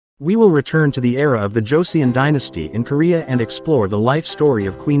We will return to the era of the Joseon Dynasty in Korea and explore the life story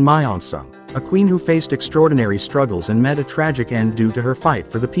of Qeen Myeongseong, a queen who faced extraordinary struggles and met a tragic end due to her fight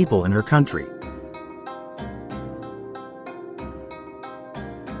for the people in her country.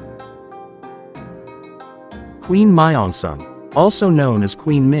 Qeen Myeongseong, also known as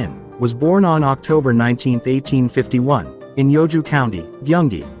Qeen Min, was born on October 19, 1851, in Yeoju County,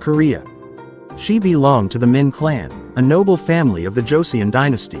 Gyeonggi, Korea. She belonged to the Min clan, a noble family of the Joseon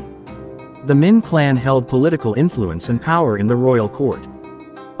Dynasty. The Min clan held political influence and power in the royal court.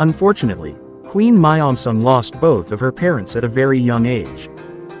 Unfortunately, Qeen Myeongseong lost both of her parents at a very young age.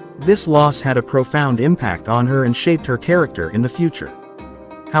 This loss had a profound impact on her and shaped her character in the future.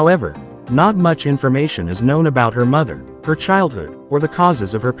 However, not much information is known about her mother, her childhood, or the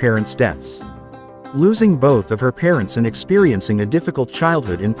causes of her parents' deaths. Losing both of her parents and experiencing a difficult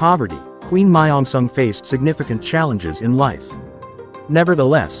childhood in poverty, Qeen Myeongseong faced significant challenges in life.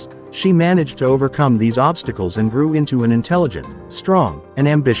 Nevertheless, she managed to overcome these obstacles and grew into an intelligent, strong, and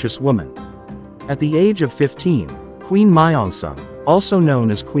ambitious woman. At the age of 15, Qeen Myeongseong, also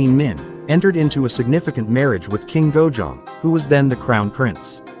known as Qeen Min, entered into a significant marriage with King Gojong, who was then the crown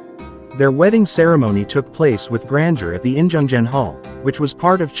prince. Their wedding ceremony took place with grandeur at the Injungjeon Hall, which was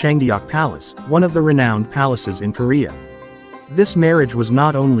part of Changdeok Palace, one of the renowned palaces in Korea. This marriage was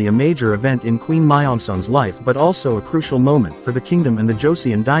not only a major event in Qeen Myeongseong's life but also a crucial moment for the kingdom and the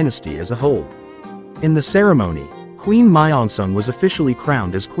Joseon dynasty as a whole. In the ceremony, Qeen Myeongseong was officially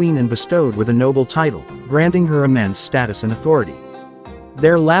crowned as queen and bestowed with a noble title, granting her immense status and authority.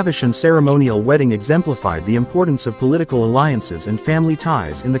 Their lavish and ceremonial wedding exemplified the importance of political alliances and family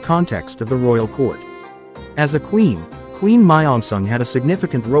ties in the context of the royal court. As a queen, Qeen Myeongseong had a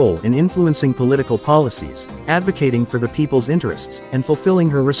significant role in influencing political policies, advocating for the people's interests, and fulfilling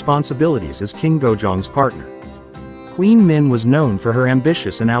her responsibilities as King Gojong's partner. Qeen Min was known for her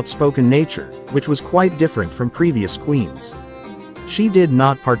ambitious and outspoken nature, which was quite different from previous queens. She did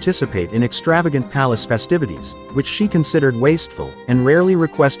not participate in extravagant palace festivities, which she considered wasteful, and rarely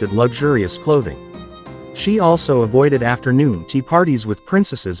requested luxurious clothing. She also avoided afternoon tea parties with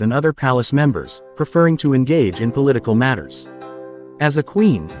princesses and other palace members, preferring to engage in political matters. As a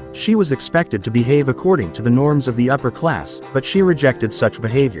queen, she was expected to behave according to the norms of the upper class, but she rejected such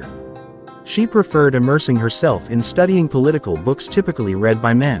behavior. She preferred immersing herself in studying political books typically read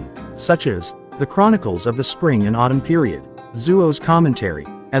by men, such as the Chronicles of the Spring and Autumn Period, Zuo's Commentary,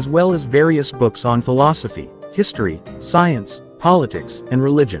 as well as various books on philosophy, history, science, politics, and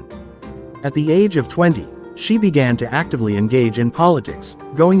religion. At the age of 20, she began to actively engage in politics,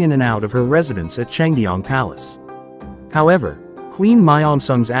 going in and out of her residence at Changdeok Palace. However, Qeen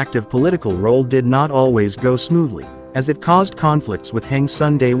Myeongseong's active political role did not always go smoothly, as it caused conflicts with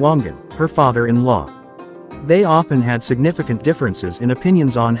Hangsun Daewongun, her father-in-law. They often had significant differences in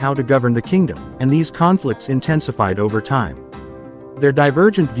opinions on how to govern the kingdom, and these conflicts intensified over time. Their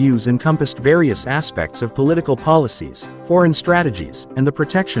divergent views encompassed various aspects of political policies, foreign strategies, and the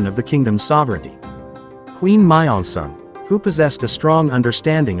protection of the kingdom's sovereignty. Qeen Myeongseong, who possessed a strong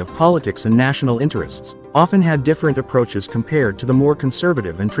understanding of politics and national interests, often had different approaches compared to the more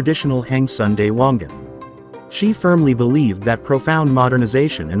conservative and traditional Hangsun Daewongun. She firmly believed that profound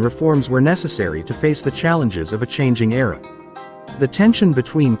modernization and reforms were necessary to face the challenges of a changing era. The tension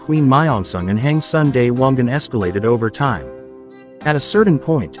between Qeen Myeongseong and Hangsun Daewongun escalated over time. At a certain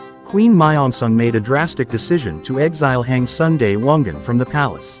point, Qeen Myeongseong made a drastic decision to exile Hangsun Daewongun from the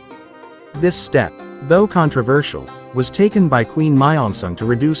palace. This step, though controversial, was taken by Qeen Myeongseong to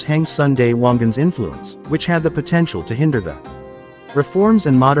reduce Hangsun Daewongun's influence, which had the potential to hinder the reforms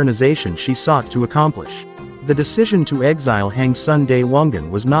and modernization she sought to accomplish. The decision to exile Hangsun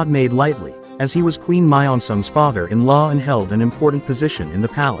Daewongun was not made lightly, as he was Qeen Myeongseong's father-in-law and held an important position in the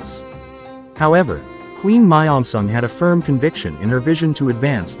palace. However, Qeen Myeongseong had a firm conviction in her vision to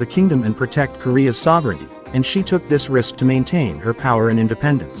advance the kingdom and protect Korea's sovereignty, and she took this risk to maintain her power and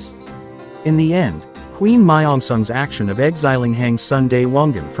independence. In the end, Qeen Myeongseong's action of exiling Hangsun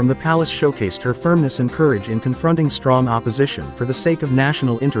Daewongun from the palace showcased her firmness and courage in confronting strong opposition for the sake of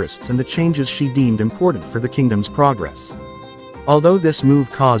national interests and the changes she deemed important for the kingdom's progress. Although this move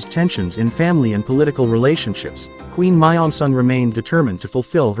caused tensions in family and political relationships, Qeen Myeongseong remained determined to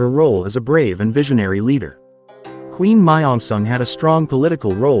fulfill her role as a brave and visionary leader. Qeen Myeongseong had a strong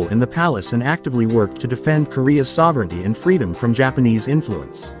political role in the palace and actively worked to defend Korea's sovereignty and freedom from Japanese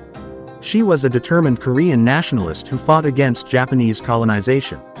influence. She was a determined Korean nationalist who fought against Japanese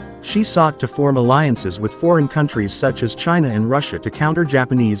colonization. She sought to form alliances with foreign countries such as China and Russia to counter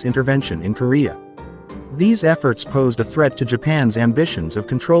Japanese intervention in Korea. These efforts posed a threat to Japan's ambitions of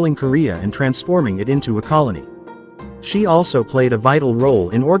controlling Korea and transforming it into a colony. She also played a vital role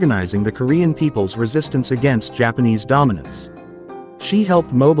in organizing the Korean people's resistance against Japanese dominance. She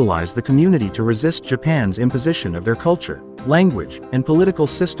helped mobilize the community to resist Japan's imposition of their culture, language, and political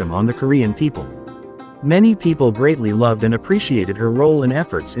system on the Korean people. Many people greatly loved and appreciated her role and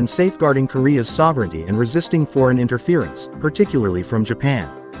efforts in safeguarding Korea's sovereignty and resisting foreign interference, particularly from Japan.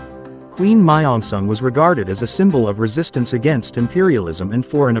 Qeen Myeongseong was regarded as a symbol of resistance against imperialism and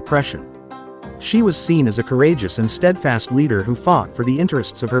foreign oppression. She was seen as a courageous and steadfast leader who fought for the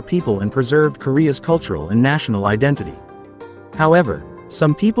interests of her people and preserved Korea's cultural and national identity. However,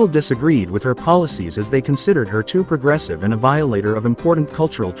 some people disagreed with her policies as they considered her too progressive and a violator of important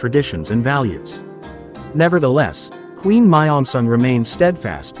cultural traditions and values. Nevertheless, Qeen Myeongseong remained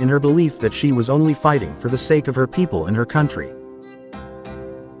steadfast in her belief that she was only fighting for the sake of her people and her country.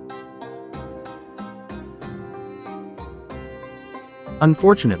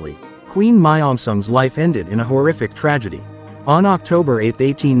 Unfortunately, Qeen Myeongseong's life ended in a horrific tragedy. On October 8,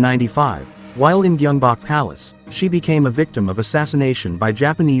 1895, while in Gyeongbok Palace, she became a victim of assassination by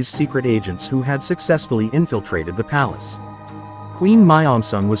Japanese secret agents who had successfully infiltrated the palace. Qeen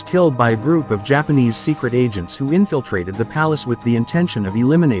Myeongseong was killed by a group of Japanese secret agents who infiltrated the palace with the intention of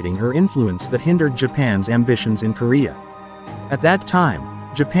eliminating her influence that hindered Japan's ambitions in Korea. At that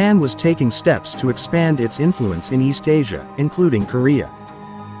time, Japan was taking steps to expand its influence in East Asia, including Korea.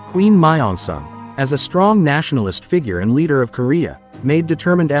 Qeen Myeongseong, as a strong nationalist figure and leader of Korea, made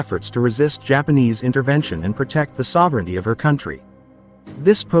determined efforts to resist Japanese intervention and protect the sovereignty of her country.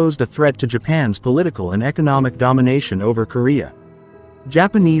 This posed a threat to Japan's political and economic domination over Korea.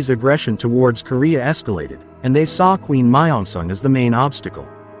 Japanese aggression towards Korea escalated, and they saw Qeen Myeongseong as the main obstacle.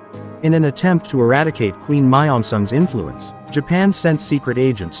 In an attempt to eradicate Qeen Myeongseong's influence, Japan sent secret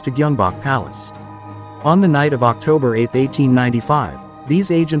agents to Gyeongbok Palace. On the night of October 8, 1895, these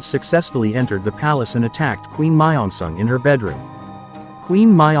agents successfully entered the palace and attacked Qeen Myeongseong in her bedroom. Qeen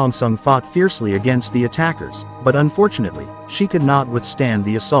Myeongseong fought fiercely against the attackers, but unfortunately, she could not withstand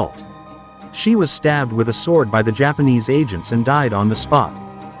the assault. She was stabbed with a sword by the Japanese agents and died on the spot.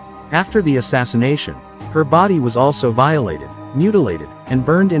 After the assassination, her body was also violated, mutilated, and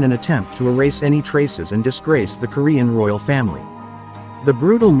burned in an attempt to erase any traces and disgrace the Korean royal family. The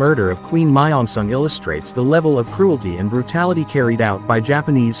brutal murder of Qeen Myeongseong illustrates the level of cruelty and brutality carried out by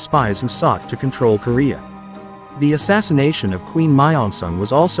Japanese spies who sought to control Korea. The assassination of Qeen Myeongseong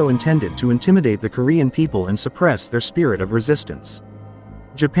was also intended to intimidate the Korean people and suppress their spirit of resistance.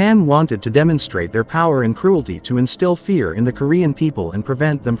 Japan wanted to demonstrate their power and cruelty to instill fear in the Korean people and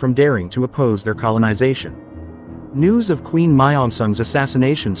prevent them from daring to oppose their colonization. News of Qeen Myeongseong's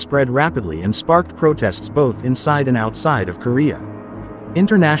assassination spread rapidly and sparked protests both inside and outside of Korea.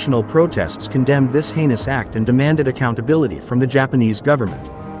 International protests condemned this heinous act and demanded accountability from the Japanese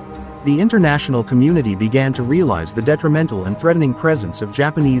government. The international community began to realize the detrimental and threatening presence of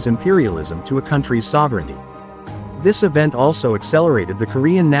Japanese imperialism to a country's sovereignty. This event also accelerated the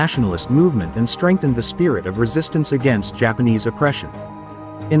Korean nationalist movement and strengthened the spirit of resistance against Japanese oppression.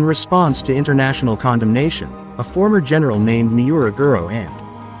 In response to international condemnation, a former general named Miura Guro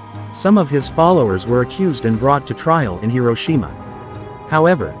and some of his followers were accused and brought to trial in Hiroshima.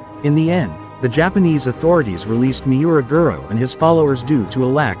 However, in the end, the Japanese authorities released Miura Guro and his followers due to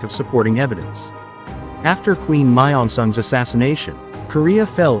a lack of supporting evidence. After Qeen Myeongseong's assassination, Korea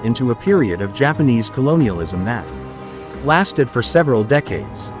fell into a period of Japanese colonialism that lasted for several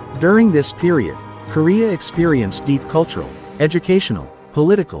decades. During this period, Korea experienced deep cultural, educational,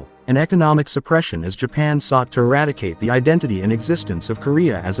 political, and economic suppression as Japan sought to eradicate the identity and existence of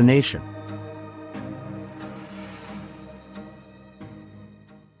Korea as a nation.